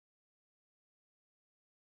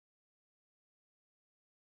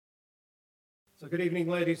So good evening,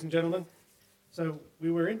 ladies and gentlemen. So we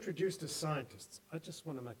were introduced as scientists. I just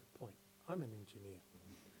want to make a point. I'm an engineer.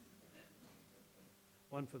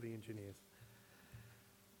 One for the engineers.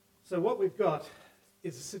 So what we've got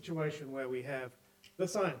is a situation where we have the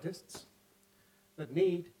scientists that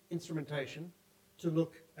need instrumentation to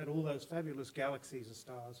look at all those fabulous galaxies and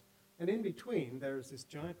stars. And in between, there is this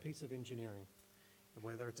giant piece of engineering. And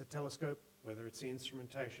whether it's a telescope, whether it's the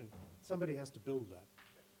instrumentation, somebody has to build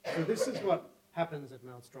that. So this is what happens at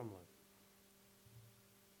Mount Stromlo.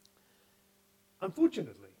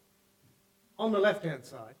 Unfortunately, on the left-hand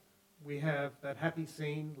side, we have that happy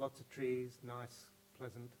scene, lots of trees, nice,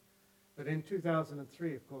 pleasant. But in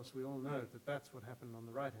 2003, of course, we all know that that's what happened on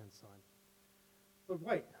the right-hand side. But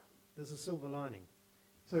wait, there's a silver lining.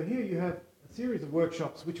 So here you have a series of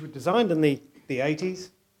workshops which were designed in the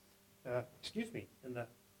 80s, in the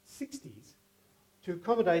 60s, to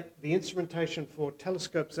accommodate the instrumentation for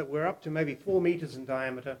telescopes that were up to maybe 4 meters in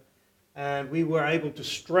diameter, and we were able to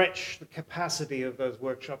stretch the capacity of those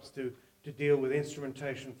workshops to deal with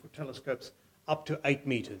instrumentation for telescopes up to 8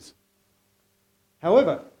 meters.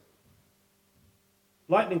 However,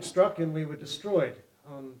 lightning struck and we were destroyed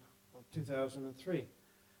on 2003.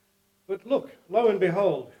 But look, lo and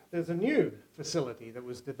behold, there's a new facility that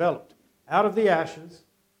was developed out of the ashes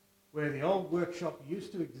where the old workshop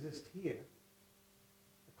used to exist here.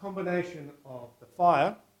 A combination of the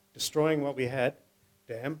fire, destroying what we had,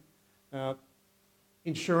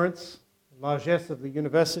 insurance, largesse of the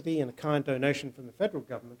university, and a kind donation from the federal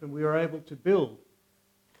government, and we were able to build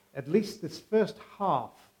at least this first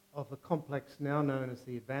half of the complex now known as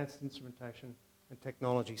the Advanced Instrumentation and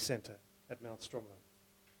Technology Center at Mount Stromlo.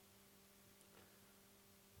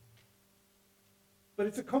 But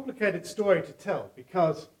it's a complicated story to tell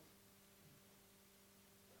because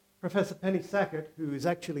Professor Penny Sackett, who is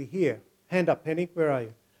actually here, hand up Penny, where are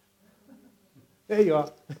you? There you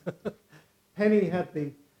are. Penny had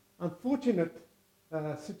the unfortunate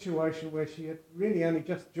situation where she had really only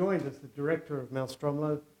just joined as the director of Mount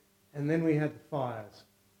Stromlo, and then we had the fires.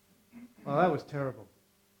 Well, that was terrible.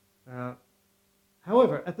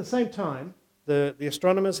 However, at the same time, the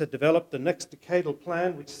astronomers had developed the next decadal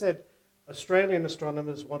plan, which said Australian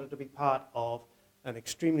astronomers wanted to be part of an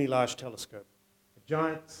extremely large telescope, a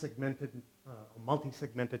giant segmented, or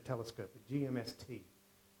multi-segmented telescope, a GMST.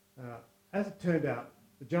 As it turned out,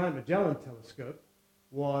 the Giant Magellan Telescope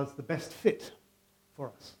was the best fit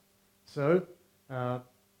for us. So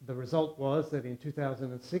the result was that in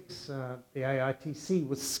 2006, the AITC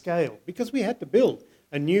was scaled because we had to build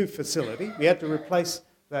a new facility. We had to replace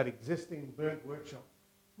that existing burnt workshop.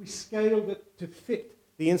 We scaled it to fit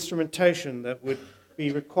the instrumentation that would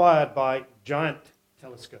be required by giant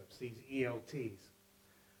telescopes, these ELTs.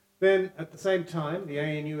 Then, at the same time, the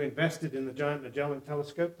ANU invested in the Giant Magellan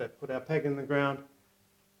Telescope that put our peg in the ground.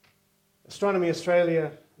 Astronomy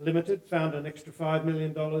Australia Limited found an extra $5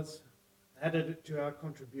 million, added it to our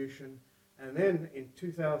contribution, and then in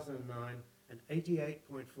 2009, an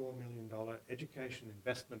 $88.4 million Education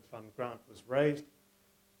Investment Fund grant was raised.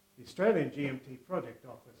 The Australian GMT Project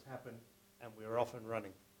Office happened, and we were off and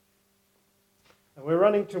running. And we're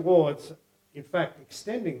running towards, in fact,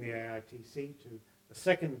 extending the AITC to the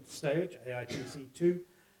second stage, AITC2,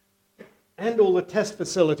 and all the test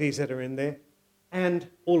facilities that are in there, and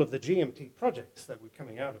all of the GMT projects that were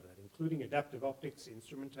coming out of that, including adaptive optics,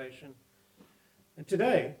 instrumentation. And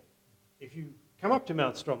today, if you come up to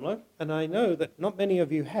Mount Stromlo, and I know that not many of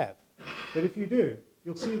you have, but if you do,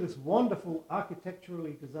 you'll see this wonderful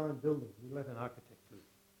architecturally designed building. We let an architect do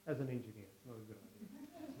it. As an engineer, it's not a good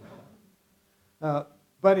idea.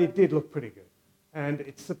 But it did look pretty good. And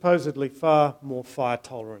it's supposedly far more fire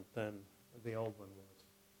tolerant than the old one was.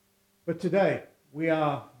 But today, we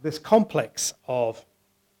are this complex of,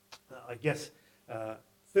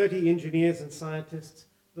 30 engineers and scientists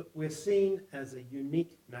that we're seen as a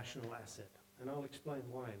unique national asset. And I'll explain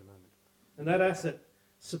why in a moment. And that asset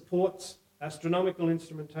supports astronomical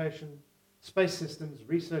instrumentation, space systems,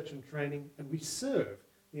 research and training, and we serve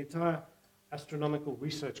the entire astronomical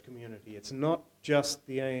research community. It's not just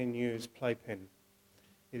the ANU's playpen.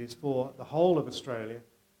 It is for the whole of Australia,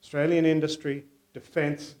 Australian industry,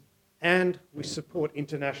 defence, and we support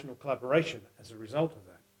international collaboration as a result of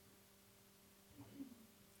that.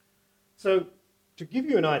 So, to give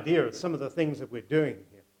you an idea of some of the things that we're doing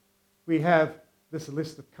here, we have this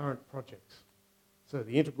list of current projects. So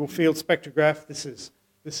the integral field spectrograph, this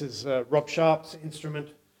is Rob Sharp's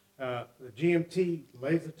instrument, the GMT,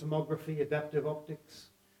 laser tomography, adaptive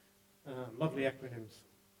optics, lovely acronyms.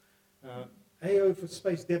 AO for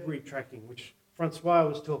space debris tracking, which Francois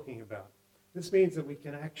was talking about. This means that we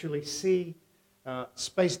can actually see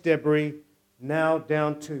space debris now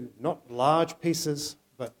down to not large pieces,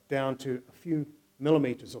 but down to a few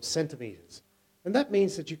millimeters or centimeters. And that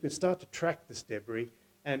means that you can start to track this debris.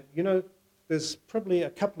 And, you know, there's probably a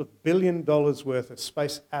couple of $1 billion worth of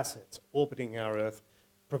space assets orbiting our Earth,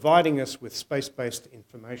 providing us with space-based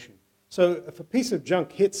information. So if a piece of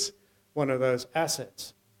junk hits one of those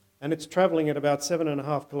assets, and it's traveling at about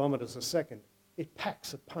 7.5 kilometers a second, it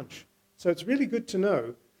packs a punch. So it's really good to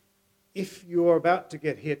know if you're about to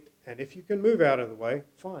get hit, and if you can move out of the way,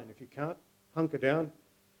 fine. If you can't, hunker down,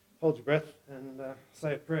 hold your breath, and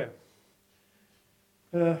say a prayer.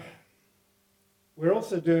 We're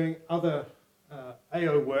also doing other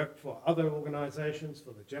AO work for other organizations,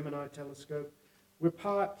 for the Gemini Telescope. We're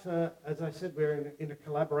part, as I said, we're in a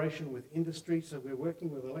collaboration with industry, so we're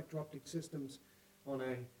working with electro-optic systems on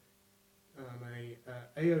a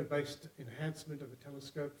AO-based enhancement of a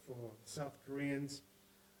telescope for South Koreans.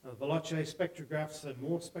 Veloce spectrographs and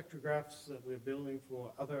more spectrographs that we're building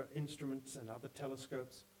for other instruments and other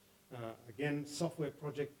telescopes. Again, software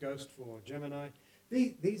project Ghost for Gemini.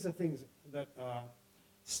 These are things that are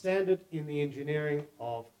standard in the engineering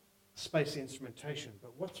of space instrumentation.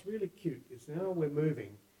 But what's really cute is now we're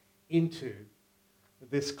moving into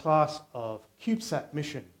this class of CubeSat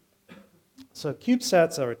mission. So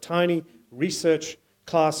CubeSats are a tiny research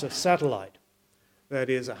class of satellite that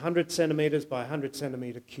is 100 centimeters by 100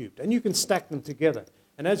 centimeter cubed. And you can stack them together.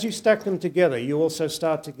 And as you stack them together, you also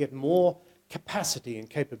start to get more capacity and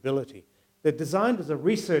capability. They're designed as a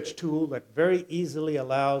research tool that very easily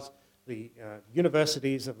allows the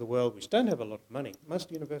universities of the world, which don't have a lot of money,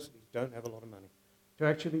 most universities don't have a lot of money, to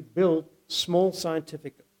actually build small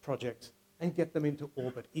scientific projects and get them into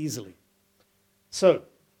orbit easily. So,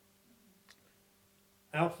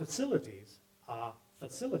 our facilities are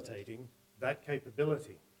facilitating that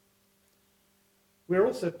capability. We're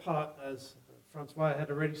also part, as Francois had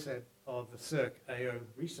already said, of the CERC AO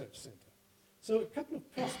Research Center. So a couple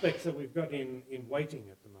of prospects that we've got in waiting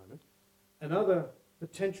at the moment. Another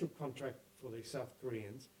potential contract for the South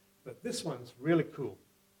Koreans, but this one's really cool.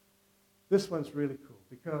 This one's really cool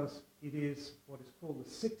because it is what is called the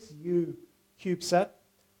 6U CubeSat,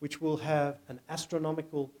 which will have an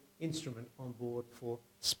astronomical instrument on board for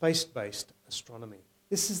space-based astronomy.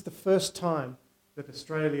 This is the first time that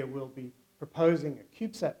Australia will be proposing a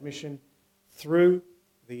CubeSat mission through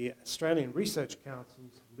the Australian Research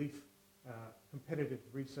Council's LEAF competitive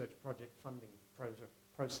research project funding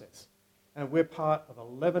process. And we're part of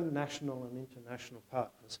 11 national and international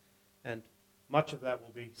partners, and much of that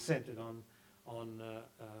will be centered on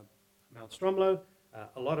Mount Stromlo.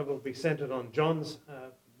 A lot of it will be centered on John's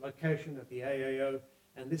location at the AAO,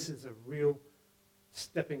 and this is a real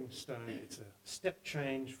stepping stone. It's a step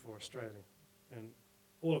change for Australia, and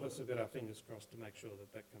all of us have got our fingers crossed to make sure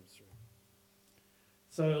that that comes through.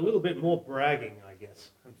 So a little bit more bragging, I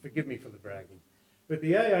guess, and forgive me for the bragging. But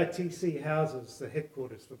the AITC houses the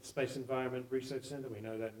headquarters for the Space Environment Research Centre, we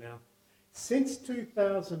know that now. Since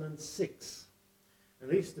 2006, and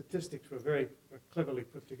these statistics were very cleverly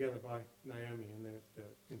put together by Naomi, and they're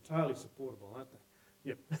entirely supportable, aren't they?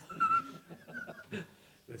 Yep.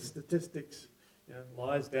 The statistics, you know,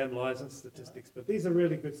 lies, damn lies and statistics, but these are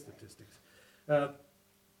really good statistics. The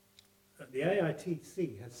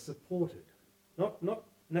AITC has supported, not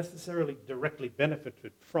necessarily directly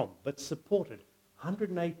benefited from, but supported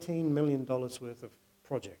 $118 million worth of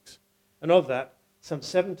projects. And of that, some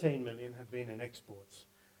 17 million have been in exports.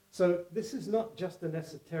 So this is not just an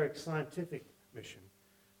esoteric scientific mission.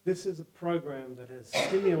 This is a program that has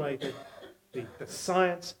stimulated the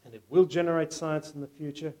science, and it will generate science in the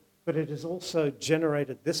future, but it has also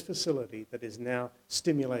generated this facility that is now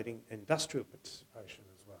stimulating industrial participation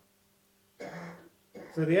as well.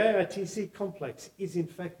 So the AITC complex is in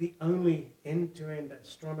fact the only end-to-end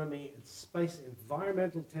astronomy and space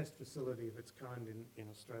environmental test facility of its kind in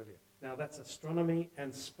Australia. Now that's astronomy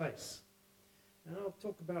and space. And I'll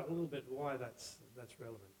talk about a little bit why that's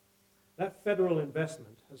relevant. That federal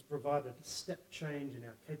investment has provided a step change in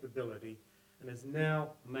our capability and has now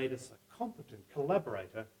made us a competent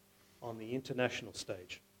collaborator on the international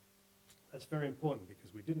stage. That's very important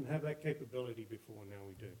because we didn't have that capability before, now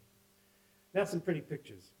we do. Now some pretty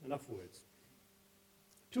pictures, enough words.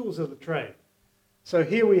 Tools of the trade. So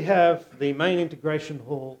here we have the main integration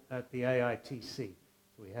hall at the AITC.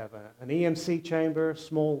 So we have an EMC chamber, a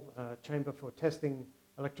small chamber for testing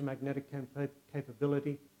electromagnetic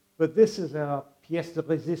capability. But this is our pièce de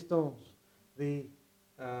résistance, the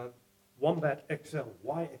Wombat XL.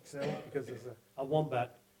 Why XL? Because there's a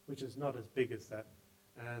Wombat which is not as big as that,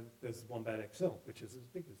 and there's Wombat XL, which is as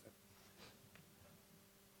big as that.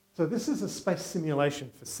 So this is a space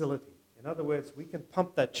simulation facility. In other words, we can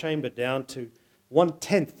pump that chamber down to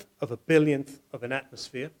 1/10 of a billionth of an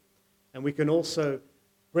atmosphere, and we can also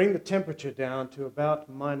bring the temperature down to about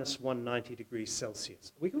minus 190 degrees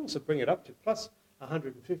Celsius. We can also bring it up to plus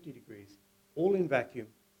 150 degrees, all in vacuum,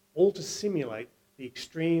 all to simulate the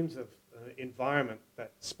extremes of environment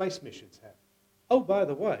that space missions have. Oh, by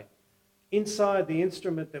the way, inside the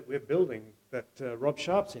instrument that we're building, that Rob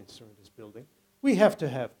Sharp's instrument is building, we have to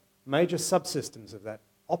have major subsystems of that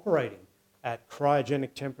operating at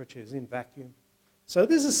cryogenic temperatures in vacuum. So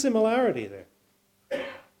there's a similarity there.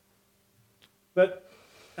 But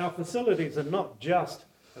our facilities are not just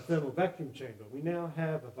a thermal vacuum chamber. We now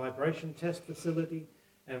have a vibration test facility,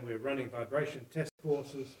 and we're running vibration test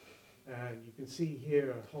courses. And you can see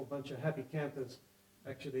here a whole bunch of happy campers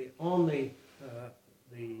actually on the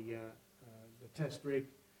test rig,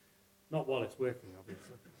 not while it's working,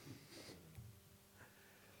 obviously.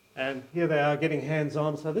 And here they are getting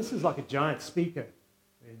hands-on. So this is like a giant speaker,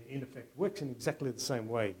 in effect. It works in exactly the same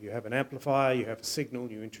way. You have an amplifier, you have a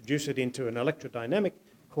signal, you introduce it into an electrodynamic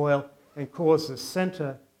coil and cause the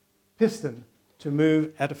center piston to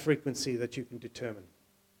move at a frequency that you can determine.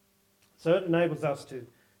 So it enables us to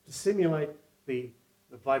simulate the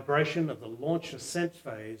vibration of the launch ascent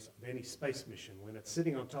phase of any space mission when it's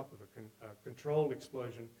sitting on top of a controlled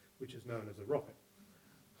explosion, which is known as a rocket.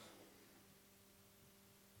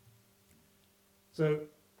 So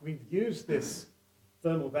we've used this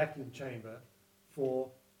thermal vacuum chamber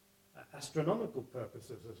for astronomical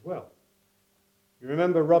purposes as well. You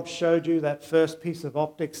remember Rob showed you that first piece of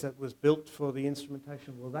optics that was built for the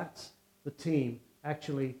instrumentation? Well, that's the team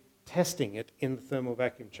actually testing it in the thermal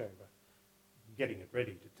vacuum chamber. Getting it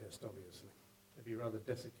ready to test, obviously. They'd be rather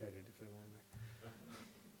desiccated if they weren't there.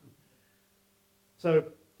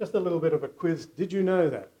 So, just a little bit of a quiz. Did you know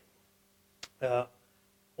that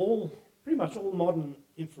pretty much all modern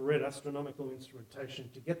infrared astronomical instrumentation,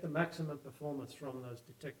 to get the maximum performance from those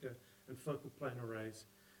detector and focal plane arrays,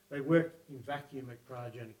 they work in vacuum at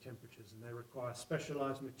cryogenic temperatures, and they require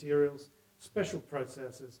specialized materials, special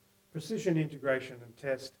processes, precision integration and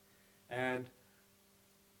test. And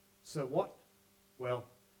so what? Well,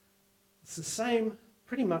 it's the same,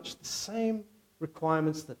 pretty much the same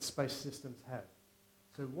requirements that space systems have.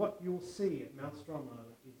 So what you'll see at Mount Stromlo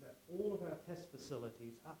is that all of our test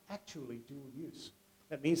facilities are actually dual use.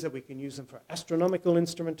 That means that we can use them for astronomical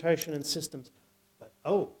instrumentation and systems, but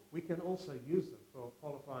we can also use them for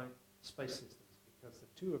qualifying space systems, because the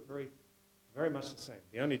two are very, very much the same.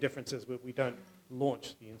 The only difference is that we don't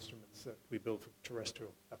launch the instruments that we build for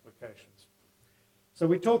terrestrial applications. So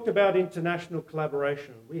we talked about international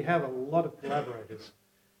collaboration. We have a lot of collaborators.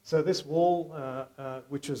 So this wall,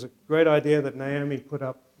 which is a great idea that Naomi put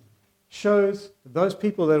up, shows those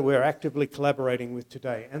people that we're actively collaborating with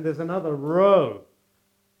today. And there's another row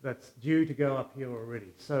that's due to go up here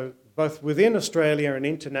already. So both within Australia and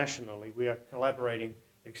internationally, we are collaborating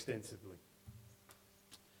extensively.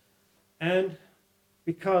 And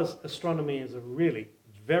because astronomy is a really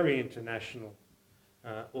very international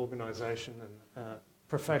organisation and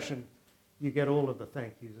profession, you get all of the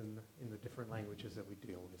thank yous in the different languages that we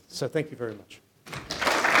deal with. So thank you very much.